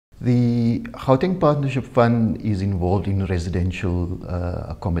The Gauteng Partnership Fund is involved in residential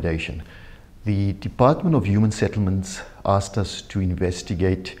accommodation. The Department of Human Settlements asked us to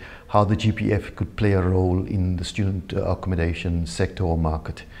investigate how the GPF could play a role in the student accommodation sector or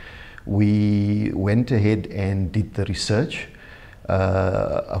market. We went ahead and did the research,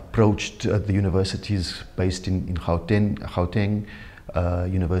 approached the universities based in Gauteng,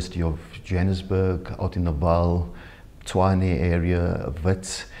 University of Johannesburg, out in the Vaal, Tshwane area,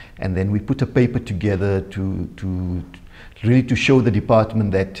 Wits, and then we put a paper together to really show the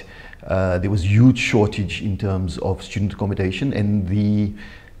department that there was huge shortage in terms of student accommodation, and the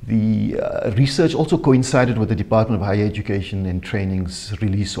research also coincided with the Department of Higher Education and Training's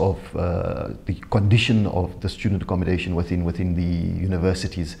release of the condition of the student accommodation within the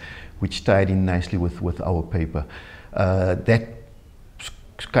universities, which tied in nicely with our paper. That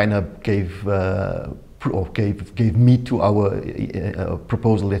kind of gave meat to our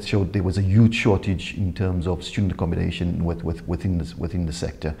proposal that showed there was a huge shortage in terms of student accommodation within the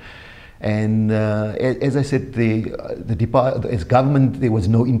sector. And as I said, as government, there was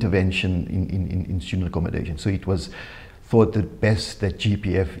no intervention in student accommodation. So it was thought that best that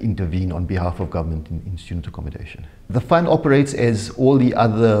GPF intervene on behalf of government in student accommodation. The fund operates as all the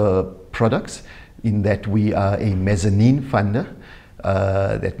other products in that we are a mezzanine funder.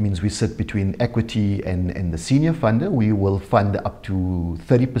 That means we sit between equity and the senior funder. We will fund up to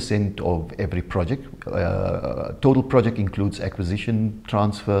 30% of every project. Total project includes acquisition,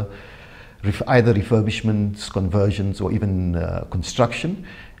 transfer, either refurbishments, conversions, or even construction.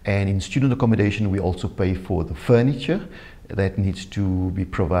 And in student accommodation, we also pay for the furniture that needs to be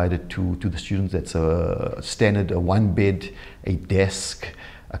provided to the students. That's a standard, a one bed, a desk,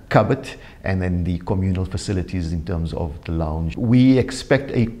 a cupboard, and then the communal facilities in terms of the lounge. We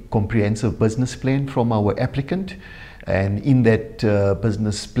expect a comprehensive business plan from our applicant, and in that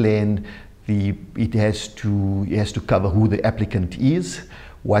business plan, it has to cover who the applicant is,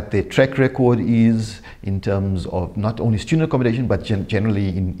 what their track record is in terms of not only student accommodation but generally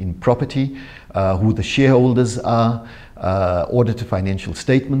in property, who the shareholders are, audited financial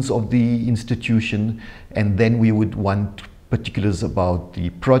statements of the institution, and then we would want particulars about the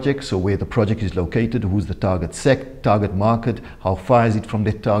project, so where the project is located, who's the target market, how far is it from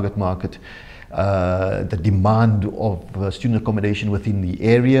that target market, the demand of student accommodation within the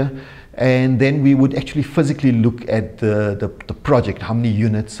area, and then we would actually physically look at the project, how many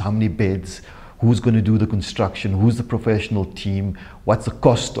units, how many beds, who's going to do the construction, who's the professional team, what's the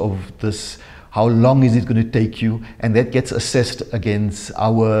cost of this, how long is it going to take you, and that gets assessed against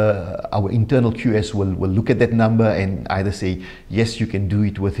our internal QS will look at that number and either say, yes, you can do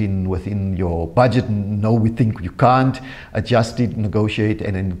it within your budget, no, we think you can't, adjust it, negotiate,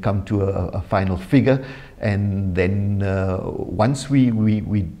 and then come to a final figure. And then once we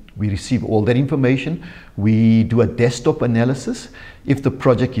receive all that information, we do a desktop analysis. If the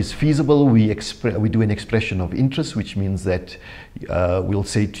project is feasible, we do an expression of interest, which means that we'll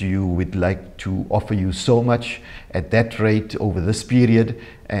say to you, we'd like to offer you so much at that rate over this period,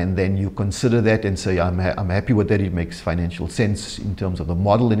 and then you consider that and say, I'm happy with that, it makes financial sense in terms of the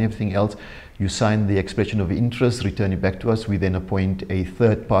model and everything else. You sign the expression of interest, return it back to us. We then appoint a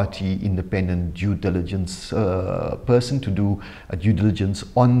third-party independent due diligence person to do a due diligence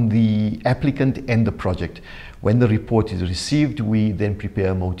on the applicant and the project. When the report is received, we then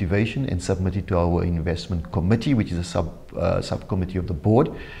prepare a motivation and submit it to our investment committee, which is a subcommittee of the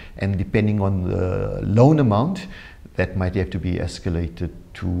board. And depending on the loan amount, that might have to be escalated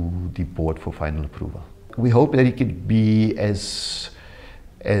to the board for final approval. We hope that it could be as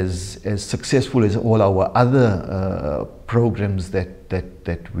successful as all our other programs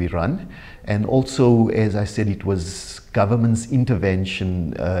that we run. And also, as I said, it was government's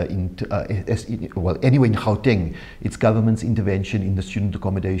intervention anyway in Gauteng, it's government's intervention in the student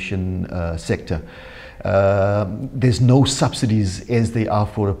accommodation sector. There's no subsidies as they are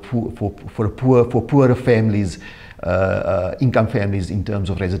for poorer families, income families in terms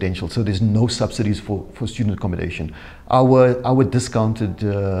of residential. So there's no subsidies for student accommodation. Our discounted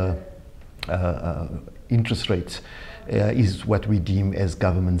interest rates is what we deem as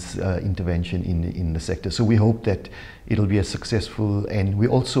government's intervention in the sector. So we hope that it'll be a successful, and we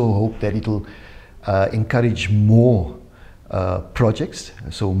also hope that it'll encourage more projects,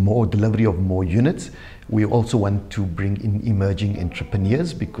 so more delivery of more units. We also want to bring in emerging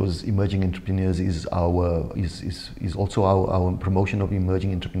entrepreneurs, because emerging entrepreneurs is also our promotion of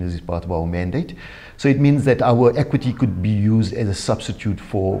emerging entrepreneurs is part of our mandate. So it means that our equity could be used as a substitute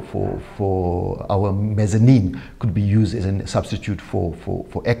for our mezzanine, could be used as a substitute for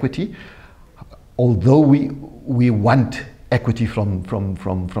equity. Although we want equity from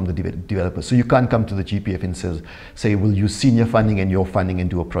the developer. So you can't come to the GPF and say we'll use senior funding and your funding and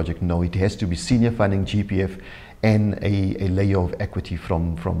do a project. No, it has to be senior funding, GPF, and a layer of equity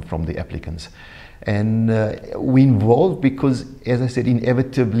from the applicants. And we involved because, as I said,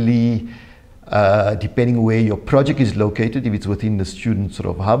 inevitably, depending where your project is located, if it's within the student sort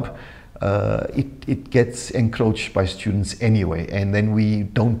of hub, it gets encroached by students anyway, and then we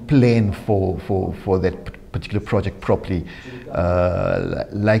don't plan for that particular project properly.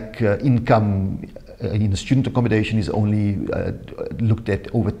 Income in the student accommodation is only looked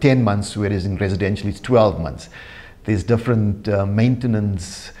at over 10 months, whereas in residential it's 12 months. There's different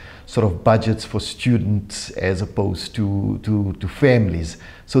maintenance sort of budgets for students as opposed to families.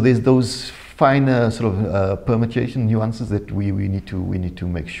 So there's those finer sort of permutation nuances that we need to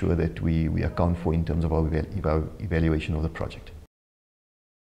make sure that we account for in terms of our evaluation of the project.